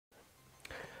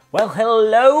Well,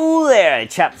 hello there,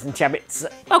 chaps and chabbits.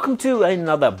 Welcome to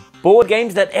another board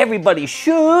games that everybody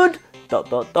should...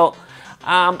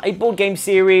 a board game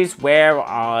series where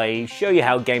I show you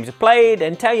how games are played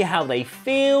and tell you how they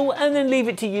feel and then leave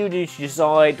it to you to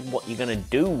decide what you're going to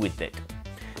do with it.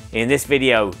 In this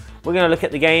video, we're going to look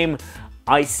at the game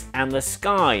Ice and the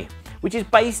Sky, which is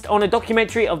based on a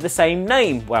documentary of the same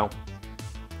name. Well,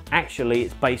 actually,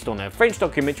 it's based on a French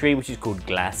documentary which is called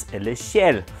Glace et le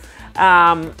Ciel.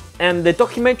 And the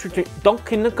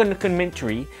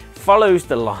documentary follows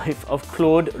the life of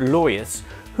Claude Lorius,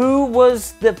 who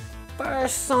was the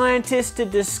first scientist to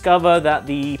discover that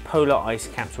the polar ice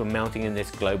caps were melting in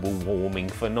this global warming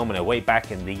phenomena way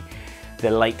back in the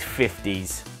late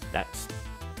 50s. That's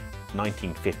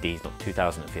 1950s, not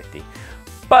 2050.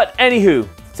 But anywho,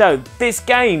 so this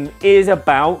game is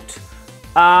about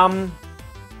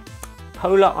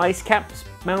polar ice caps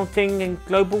melting and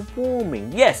global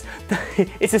warming. Yes,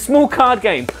 it's a small card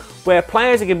game where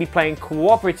players are going to be playing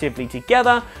cooperatively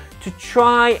together to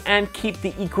try and keep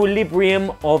the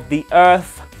equilibrium of the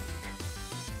Earth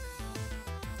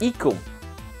equal.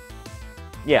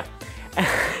 Yeah.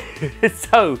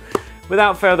 So,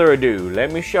 without further ado,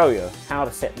 let me show you how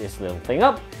to set this little thing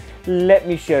up. Let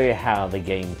me show you how the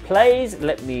game plays.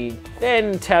 Let me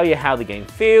then tell you how the game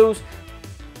feels.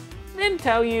 Then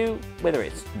tell you whether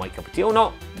it's my cup of tea or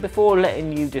not, before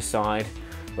letting you decide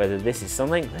whether this is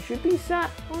something that should be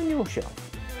sat on your shelf.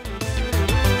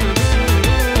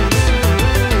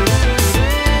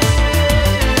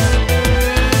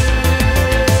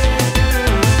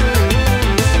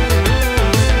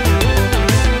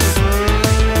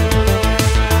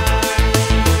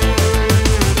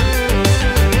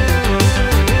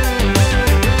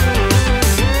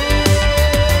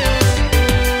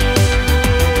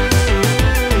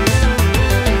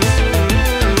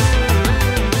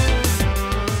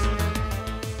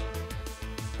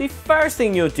 The first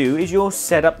thing you'll do is you'll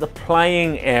set up the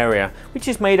playing area, which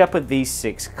is made up of these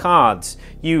 6 cards.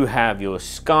 You have your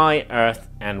sky, earth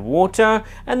and water,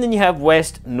 and then you have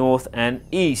west, north and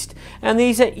east. And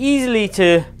these are easily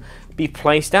to be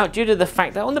placed out due to the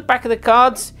fact that on the back of the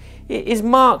cards it is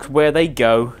marked where they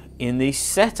go in the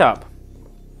setup.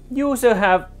 You also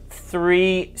have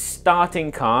 3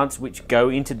 starting cards which go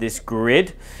into this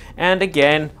grid, and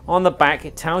again on the back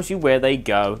it tells you where they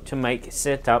go to make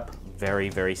setup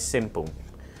very simple.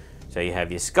 So you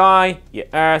have your sky, your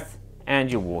earth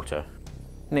and your water.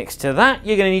 Next to that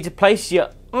you're going to need to place your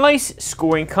ice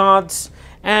scoring cards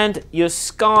and your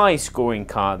sky scoring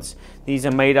cards. These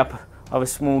are made up of a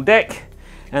small deck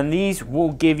and these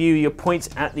will give you your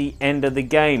points at the end of the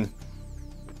game.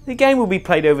 The game will be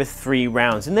played over 3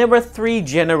 rounds and there are 3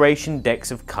 generation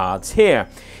decks of cards here.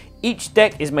 Each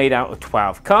deck is made out of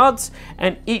 12 cards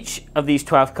and each of these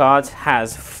 12 cards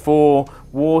has 4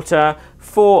 water,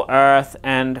 4 earth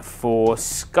and 4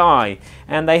 sky,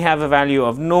 and they have a value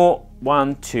of 0,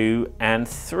 1, 2 and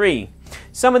 3.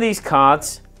 Some of these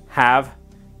cards have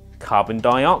carbon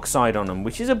dioxide on them,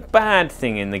 which is a bad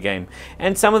thing in the game,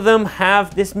 and some of them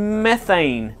have this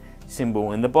methane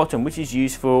symbol in the bottom, which is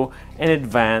used for an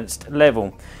advanced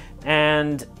level.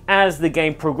 And as the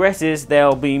game progresses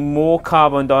there'll be more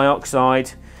carbon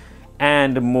dioxide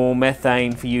and more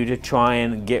methane for you to try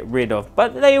and get rid of,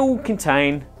 but they all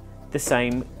contain the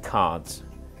same cards.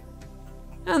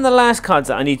 And the last cards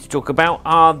that I need to talk about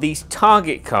are these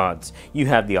target cards. You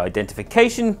have the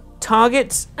identification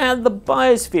targets and the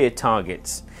biosphere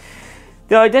targets.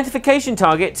 The identification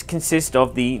targets consist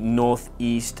of the north,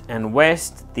 east and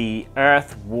west, the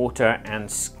earth, water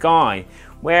and sky,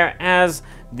 whereas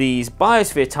these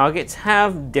biosphere targets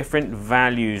have different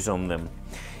values on them.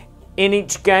 In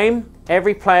each game,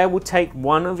 every player will take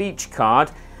one of each card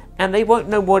and they won't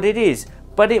know what it is,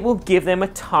 but it will give them a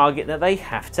target that they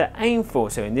have to aim for.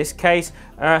 So in this case,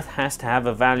 Earth has to have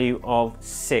a value of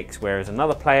 6, whereas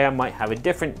another player might have a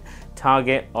different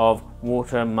target of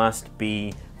water must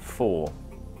be 4.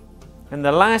 And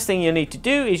the last thing you need to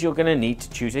do is you're going to need to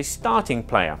choose a starting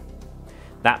player.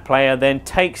 That player then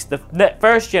takes the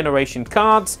first generation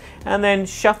cards and then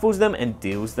shuffles them and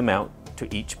deals them out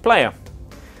to each player.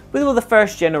 With all the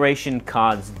first generation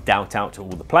cards dealt out to all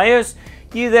the players,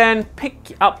 you then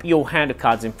pick up your hand of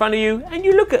cards in front of you and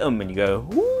you look at them and you go,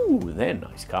 ooh, they're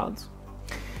nice cards.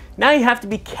 Now you have to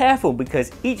be careful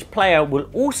because each player will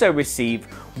also receive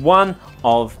one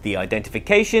of the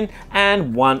identification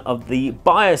and one of the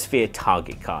biosphere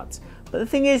target cards. But the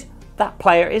thing is, that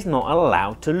player is not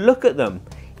allowed to look at them.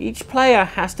 Each player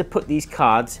has to put these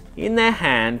cards in their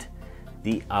hand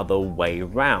the other way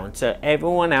round so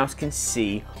everyone else can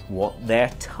see what their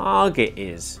target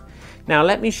is. Now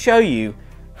let me show you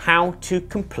how to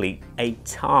complete a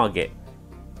target.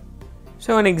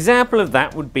 So an example of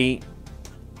that would be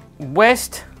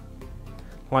west,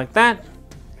 like that,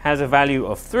 has a value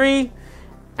of 3,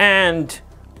 and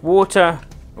water,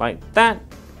 like that,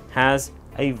 has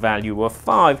a value of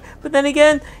 5. But then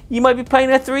again, you might be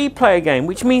playing a 3-player game,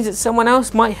 which means that someone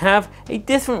else might have a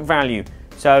different value.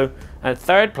 So a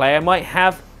third player might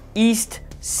have east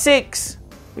 6,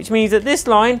 which means that this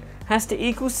line has to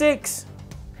equal 6.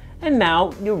 And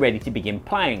now you're ready to begin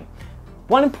playing.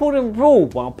 One important rule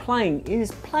while playing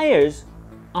is players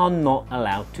are not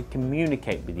allowed to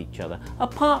communicate with each other,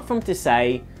 apart from to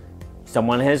say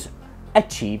someone has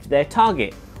achieved their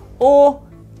target or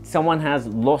someone has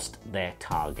lost their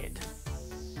target.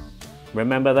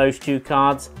 Remember those 2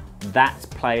 cards? That's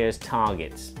players'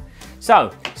 targets.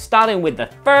 So, starting with the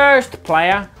first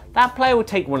player, that player will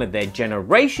take one of their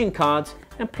generation cards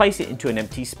and place it into an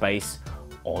empty space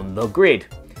on the grid.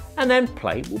 And then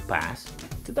play will pass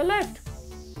to the left.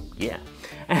 Yeah.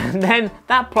 And then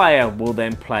that player will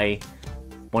then play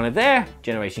one of their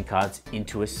generation cards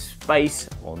into a space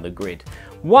on the grid.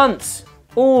 Once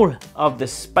all of the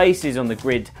spaces on the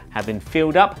grid have been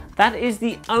filled up, that is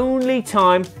the only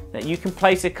time that you can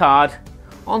place a card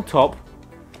on top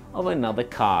of another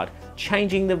card,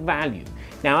 changing the value.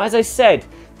 Now, as I said,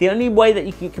 the only way that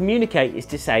you can communicate is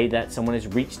to say that someone has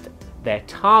reached their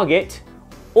target,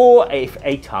 or if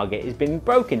a target has been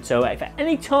broken. So if at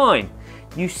any time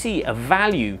you see a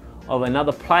value of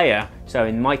another player, so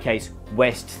in my case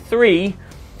west 3,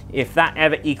 if that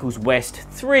ever equals west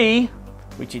 3,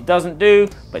 which it doesn't do,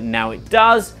 but now it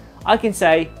does, I can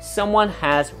say someone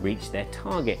has reached their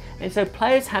target. And so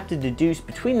players have to deduce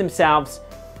between themselves,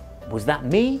 was that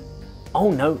me? Oh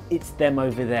no, it's them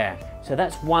over there. So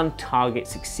that's one target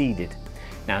succeeded.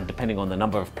 Now, depending on the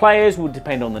number of players will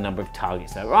depend on the number of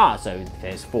targets there are. So if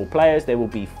there's 4 players, there will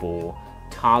be 4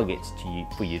 targets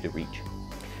for you to reach.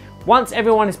 Once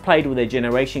everyone has played with their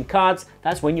generation cards,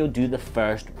 that's when you'll do the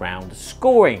first round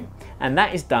scoring. And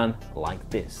that is done like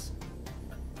this.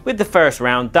 With the first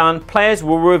round done, players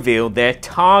will reveal their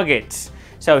targets.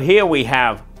 So here we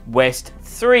have West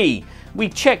 3. We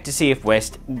check to see if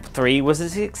West 3 was a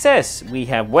success. We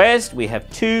have West, we have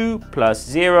 2 plus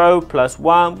 0 plus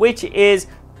 1, which is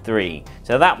 3.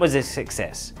 So that was a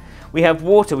success. We have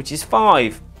Water, which is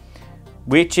 5,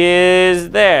 which is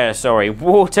there. Sorry,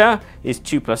 Water is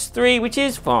 2 plus 3, which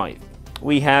is 5.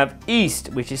 We have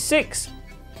East, which is 6.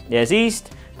 There's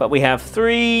East, but we have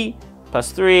 3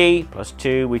 plus 3 plus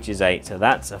 2, which is 8. So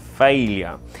that's a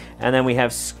failure. And then we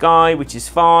have Sky, which is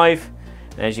 5.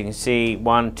 And as you can see,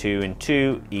 1, 2, and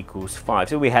 2 equals 5.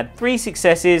 So we had 3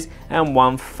 successes and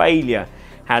 1 failure.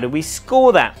 How do we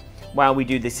score that? Well, we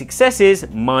do the successes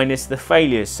minus the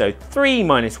failures. So 3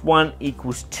 minus 1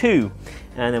 equals 2.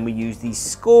 And then we use these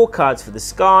scorecards for the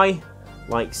Sky,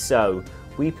 like so.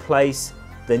 We place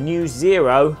the new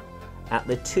 0 at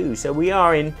the 2. So we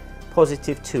are in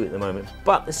positive 2 at the moment.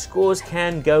 But the scores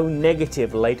can go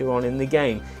negative later on in the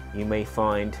game. You may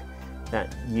find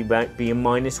that you might be a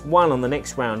 -1 on the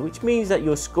next round, which means that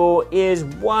your score is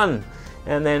 1.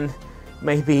 And then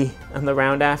maybe on the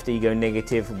round after you go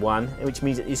 -1, which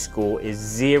means that your score is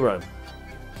 0.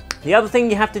 The other thing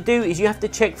you have to do is you have to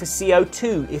check for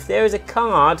CO2. If there is a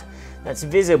card that's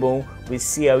visible with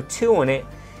CO2 on it,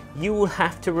 you will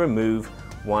have to remove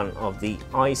one of the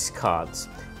ice cards.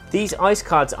 These ice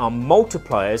cards are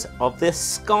multipliers of the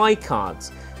Sky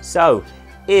cards. So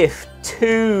if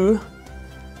 2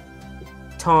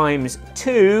 times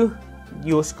 2,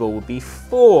 your score will be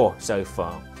 4 so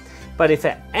far. But if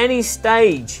at any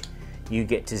stage you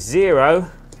get to 0,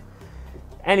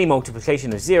 any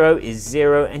multiplication of 0 is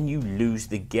 0 and you lose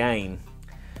the game.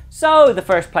 So the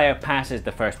first player passes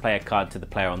the first player card to the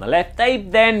player on the left. They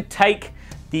then take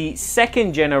the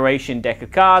second generation deck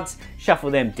of cards,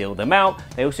 shuffle them, deal them out.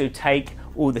 They also take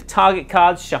all the target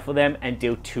cards, shuffle them, and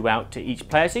deal 2 out to each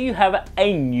player. So you have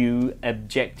a new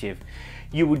objective.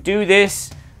 You will do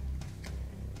this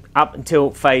up until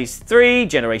phase 3,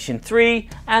 generation 3,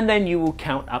 and then you will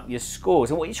count up your scores.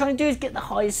 And what you're trying to do is get the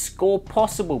highest score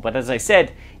possible. But as I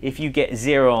said, if you get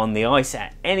 0 on the ice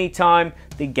at any time,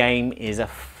 the game is a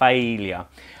failure.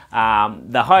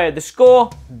 The higher the score,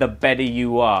 the better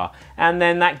you are. And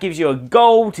then that gives you a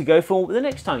goal to go for the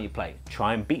next time you play.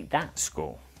 Try and beat that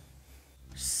score.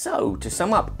 So, to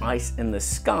sum up Ice in the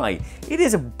Sky, it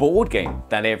is a board game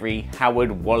that every Howard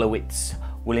Wolowitz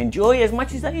will enjoy as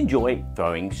much as they enjoy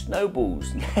throwing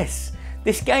snowballs. Yes,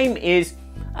 this game is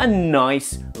a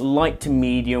nice light to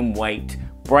medium weight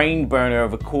brain burner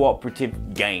of a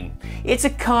cooperative game. It's a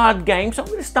card game, so I'm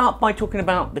going to start by talking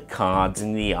about the cards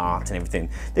and the art and everything.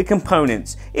 The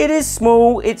components. It is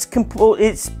small, it's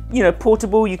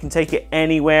portable, you can take it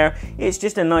anywhere. It's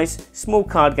just a nice small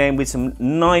card game with some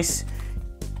nice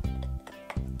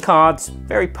cards,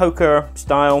 very poker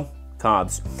style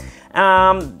cards.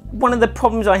 One of the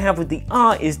problems I have with the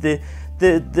art is the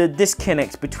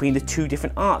disconnect between the two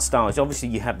different art styles. Obviously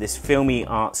you have this filmy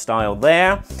art style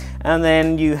there, and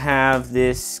then you have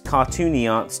this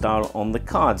cartoony art style on the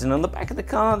cards, and on the back of the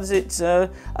cards it's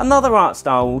another art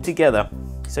style altogether.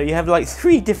 So you have like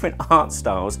 3 different art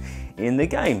styles in the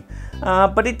game,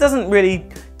 but it doesn't really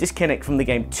disconnect from the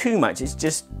game too much. It's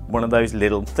just one of those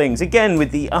little things. Again,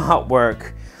 with the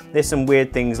artwork, there's some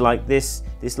weird things like this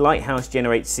lighthouse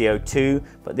generates CO2,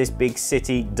 but this big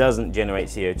city doesn't generate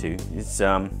CO2. It's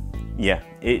yeah,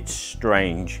 it's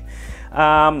strange.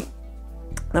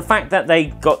 The fact that they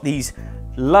got these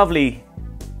lovely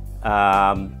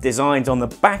designs on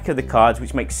the back of the cards,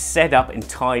 which makes setup and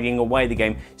tidying away the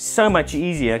game so much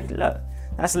easier. Look,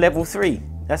 that's level 3,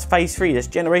 that's phase 3, that's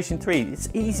generation 3. It's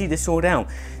easy to sort out.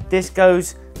 This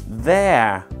goes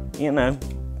there, you know,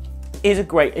 is a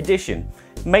great addition.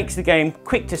 Makes the game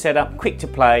quick to set up, quick to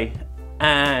play,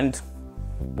 and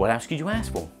what else could you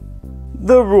ask for?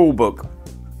 The rulebook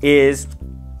is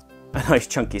a nice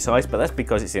chunky size, but that's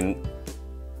because it's in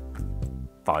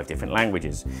 5 different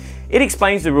languages. It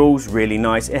explains the rules really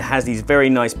nice. It has these very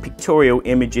nice pictorial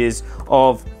images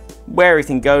of where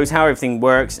everything goes, how everything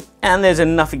works, and there's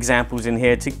enough examples in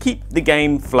here to keep the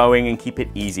game flowing and keep it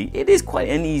easy. It is quite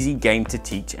an easy game to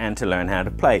teach and to learn how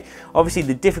to play. Obviously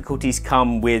the difficulties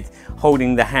come with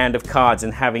holding the hand of cards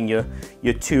and having your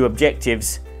 2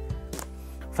 objectives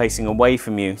facing away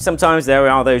from you. Sometimes there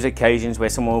are those occasions where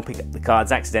someone will pick up the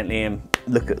cards accidentally and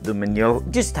look at them, and you'll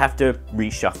just have to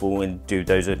reshuffle and do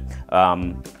those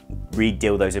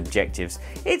redeal those objectives.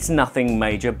 It's nothing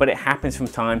major, but it happens from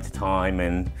time to time,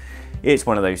 and it's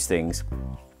one of those things.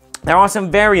 There are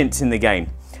some variants in the game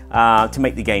to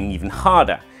make the game even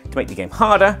harder. To make the game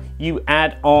harder, you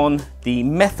add on the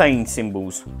methane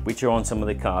symbols, which are on some of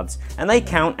the cards, and they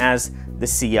count as the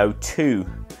CO2.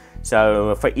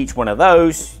 So for each one of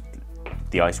those,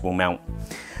 the ice will melt.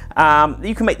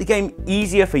 You can make the game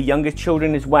easier for younger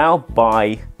children as well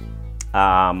by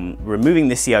removing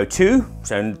the CO2,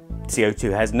 so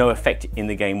CO2 has no effect in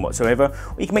the game whatsoever.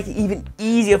 Or you can make it even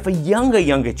easier for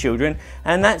younger children,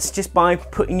 and that's just by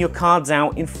putting your cards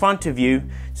out in front of you,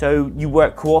 so you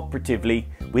work cooperatively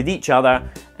with each other,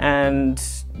 and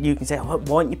you can say, oh,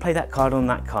 why don't you play that card on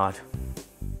that card?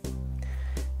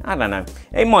 I don't know,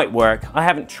 it might work. I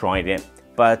haven't tried it,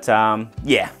 but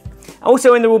yeah.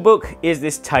 Also in the rulebook is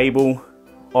this table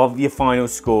of your final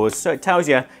scores, so it tells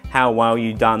you how well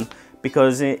you've done,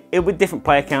 because with different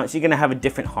player counts you're going to have a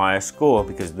different higher score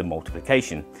because of the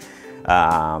multiplication.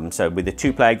 So with the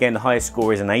 2-player game the highest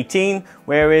score is an 18,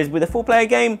 whereas with a 4-player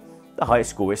game the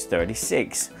highest score is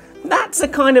 36. That's a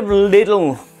kind of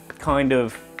little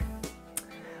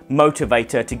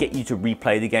motivator to get you to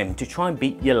replay the game, to try and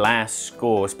beat your last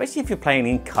score, especially if you're playing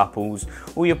in couples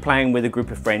or you're playing with a group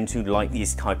of friends who like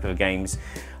these type of games.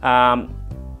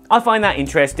 I find that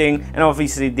interesting, and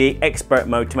obviously the expert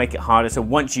mode to make it harder, so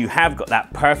once you have got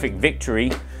that perfect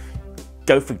victory,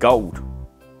 go for gold.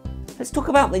 Let's talk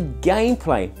about the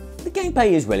gameplay. The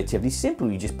gameplay is relatively simple.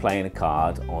 You're just playing a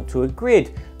card onto a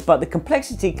grid, but the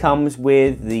complexity comes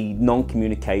with the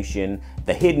non-communication,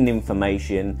 the hidden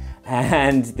information,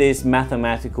 and this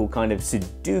mathematical kind of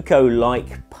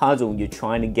Sudoku-like puzzle. You're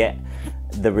trying to get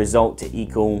the result to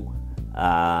equal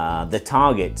the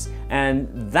targets, and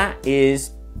that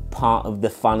is part of the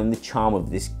fun and the charm of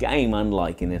this game,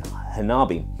 unlike in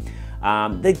Hanabi.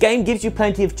 The game gives you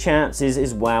plenty of chances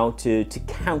as well to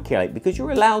calculate, because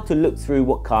you're allowed to look through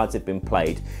what cards have been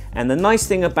played. And the nice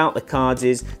thing about the cards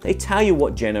is they tell you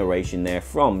what generation they're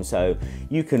from. So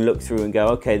you can look through and go,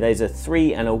 okay, there's a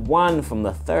 3 and a 1 from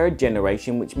the 3rd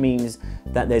generation, which means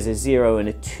that there's a 0 and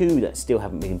a 2 that still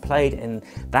haven't been played, and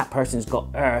that person's got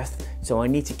Earth, so I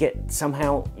need to get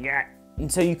somehow, yeah.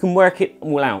 And so you can work it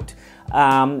all out.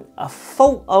 A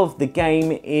fault of the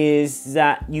game is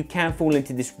that you can fall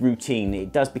into this routine.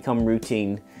 It does become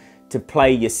routine to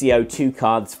play your CO2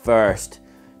 cards first,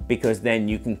 because then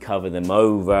you can cover them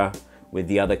over with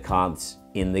the other cards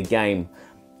in the game.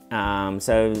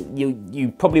 So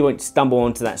you probably won't stumble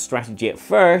onto that strategy at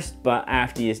first, but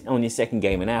after on your second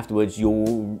game and afterwards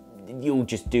you'll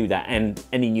just do that. And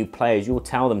any new players, you'll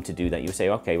tell them to do that. You'll say,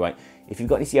 okay, right, if you've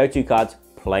got any CO2 cards,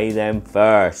 play them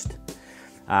first.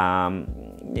 So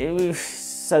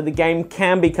the game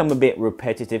can become a bit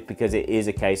repetitive, because it is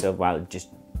a case of, well, just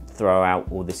throw out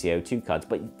all the CO2 cards.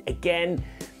 But again,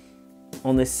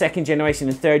 on the second generation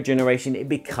and third generation, it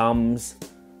becomes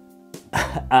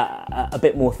a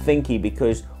bit more thinky,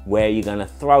 because where you're going to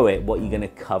throw it, what you're going to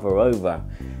cover over,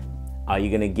 are you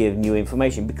going to give new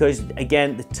information? Because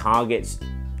again, the targets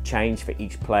change for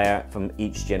each player from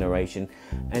each generation,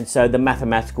 and so the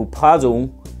mathematical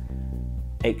puzzle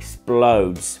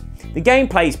explodes. The game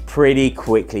plays pretty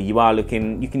quickly. You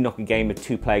can knock a game, a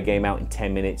 2-player game out in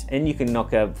 10 minutes, and you can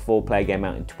knock a 4-player game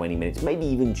out in 20 minutes, maybe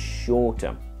even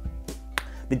shorter.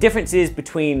 The differences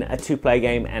between a 2-player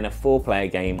game and a 4-player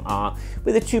game are,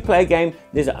 with a 2-player game,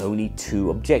 there's only 2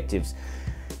 objectives.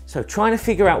 So trying to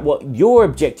figure out what your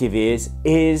objective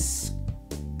is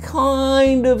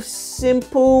kind of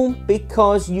simple,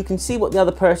 because you can see what the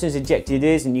other person's objective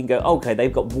is, and you can go, okay,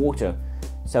 they've got water.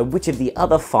 So which of the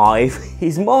other 5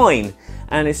 is mine?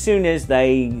 And as soon as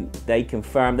they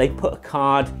confirm, they put a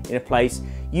card in a place,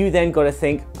 you then got to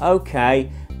think,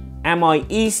 okay, am I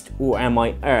east or am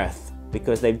I earth?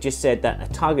 Because they've just said that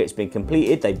a target's been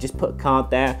completed, they've just put a card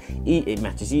there, it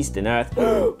matches east and earth,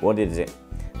 what is it?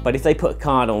 But if they put a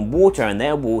card on water and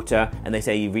they're water, and they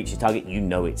say you've reached your target, you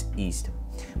know it's east.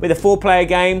 With a 4-player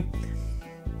game,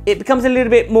 it becomes a little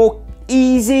bit more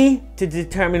easy to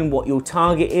determine what your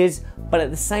target is, but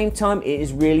at the same time it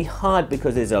is really hard,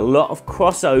 because there's a lot of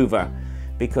crossover.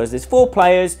 Because there's 4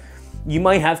 players, you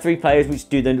might have 3 players which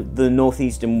do the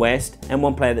northeast and west, and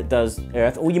 1 player that does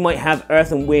earth, or you might have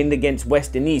earth and wind against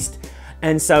west and east.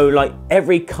 And so like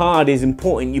every card is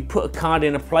important. You put a card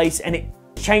in a place and it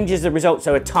changes the result,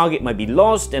 so a target may be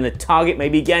lost and a target may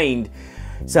be gained.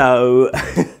 So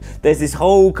there's this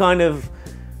whole kind of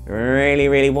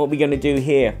really what we're going to do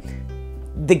here.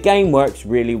 The game works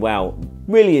really well.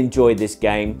 Really enjoyed this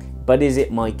game, but is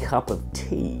it my cup of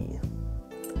tea?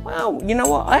 Well, you know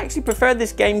what? I actually prefer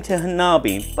this game to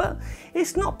Hanabi, but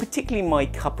it's not particularly my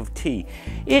cup of tea.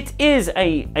 It is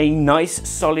a nice,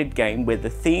 solid game where the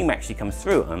theme actually comes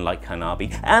through, unlike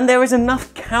Hanabi, and there is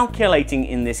enough calculating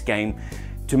in this game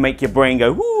to make your brain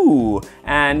go, woo!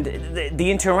 And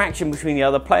the interaction between the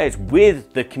other players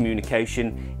with the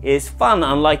communication is fun.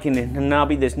 Unlike in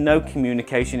Hanabi, there's no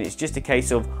communication. It's just a case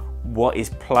of what is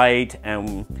played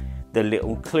and the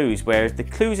little clues. Whereas the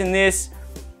clues in this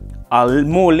are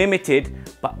more limited,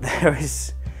 but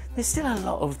there's still a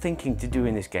lot of thinking to do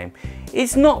in this game.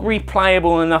 It's not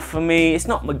replayable enough for me. It's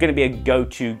not going to be a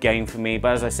go-to game for me,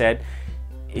 but as I said,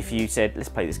 if you said, let's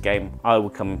play this game, I will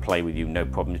come and play with you, no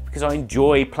problems, because I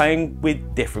enjoy playing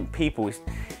with different people.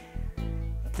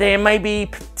 There may be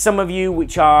some of you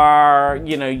which are,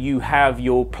 you know, you have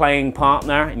your playing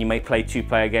partner and you may play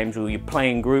 2-player games, or your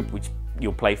playing group, which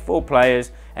you'll play 4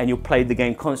 players and you'll play the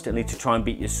game constantly to try and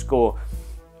beat your score.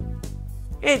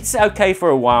 It's okay for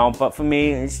a while, but for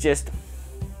me, it's just,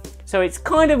 so it's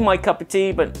kind of my cup of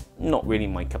tea, but not really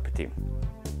my cup of tea.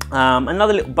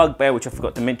 Another little bugbear, which I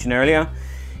forgot to mention earlier,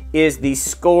 is the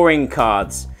scoring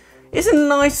cards. It's a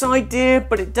nice idea,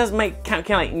 but it does make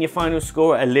calculating your final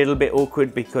score a little bit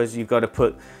awkward, because you've got to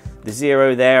put the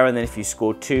 0 there, and then if you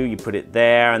score 2, you put it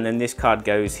there, and then this card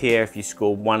goes here if you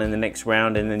score 1 in the next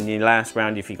round, and then your last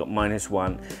round if you got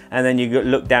 -1. And then you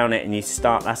look down it and you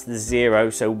start, that's the 0,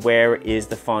 so where is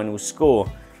the final score?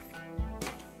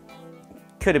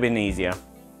 Could have been easier.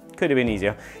 Could have been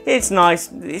easier. It's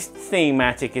nice, it's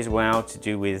thematic as well, to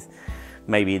do with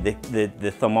maybe the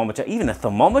thermometer. Even a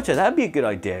thermometer, that'd be a good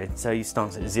idea. So you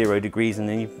start at 0 degrees and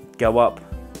then you go up.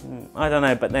 I don't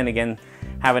know, but then again,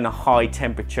 having a high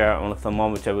temperature on a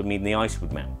thermometer would mean the ice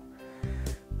would melt.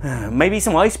 Maybe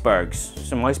some icebergs,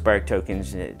 some iceberg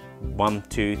tokens. 1,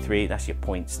 2, 3, that's your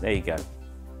points. There you go.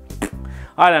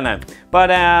 I don't know. But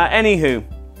anywho,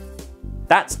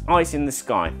 that's Ice in the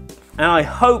Sky. And I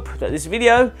hope that this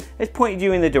video has pointed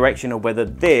you in the direction of whether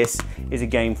this is a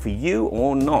game for you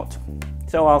or not.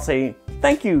 So I'll say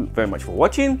thank you very much for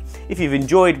watching. If you've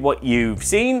enjoyed what you've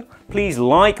seen, please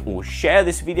like or share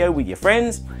this video with your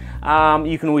friends.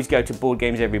 You can always go to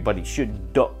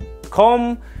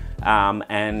boardgameseverybodyshould.com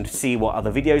and see what other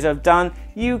videos I've done.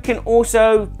 You can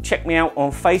also check me out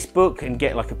on Facebook and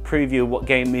get like a preview of what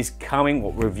game is coming,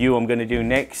 what review I'm going to do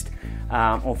next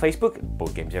on Facebook,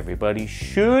 Board Games Everybody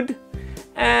Should.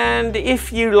 And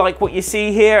if you like what you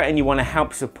see here and you want to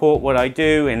help support what I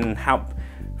do and help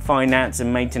finance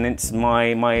and maintenance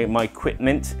my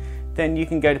equipment, then you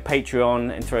can go to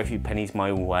Patreon and throw a few pennies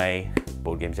my way.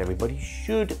 Board Games Everybody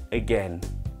Should again.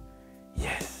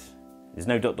 Yes. There's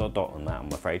no ... on that,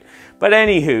 I'm afraid. But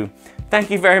anywho,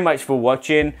 thank you very much for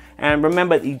watching. And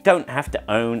remember that you don't have to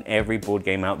own every board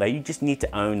game out there. You just need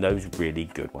to own those really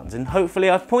good ones. And hopefully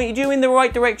I've pointed you in the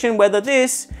right direction, whether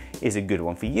this is a good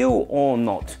one for you or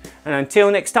not. And until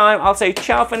next time, I'll say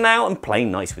ciao for now and play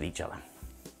nice with each other.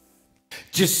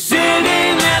 Just sitting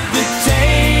at the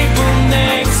table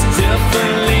next to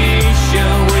Felicia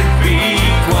would be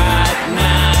quite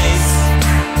nice.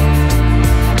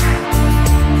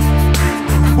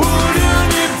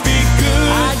 Wouldn't it be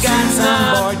good? I got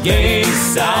some board games.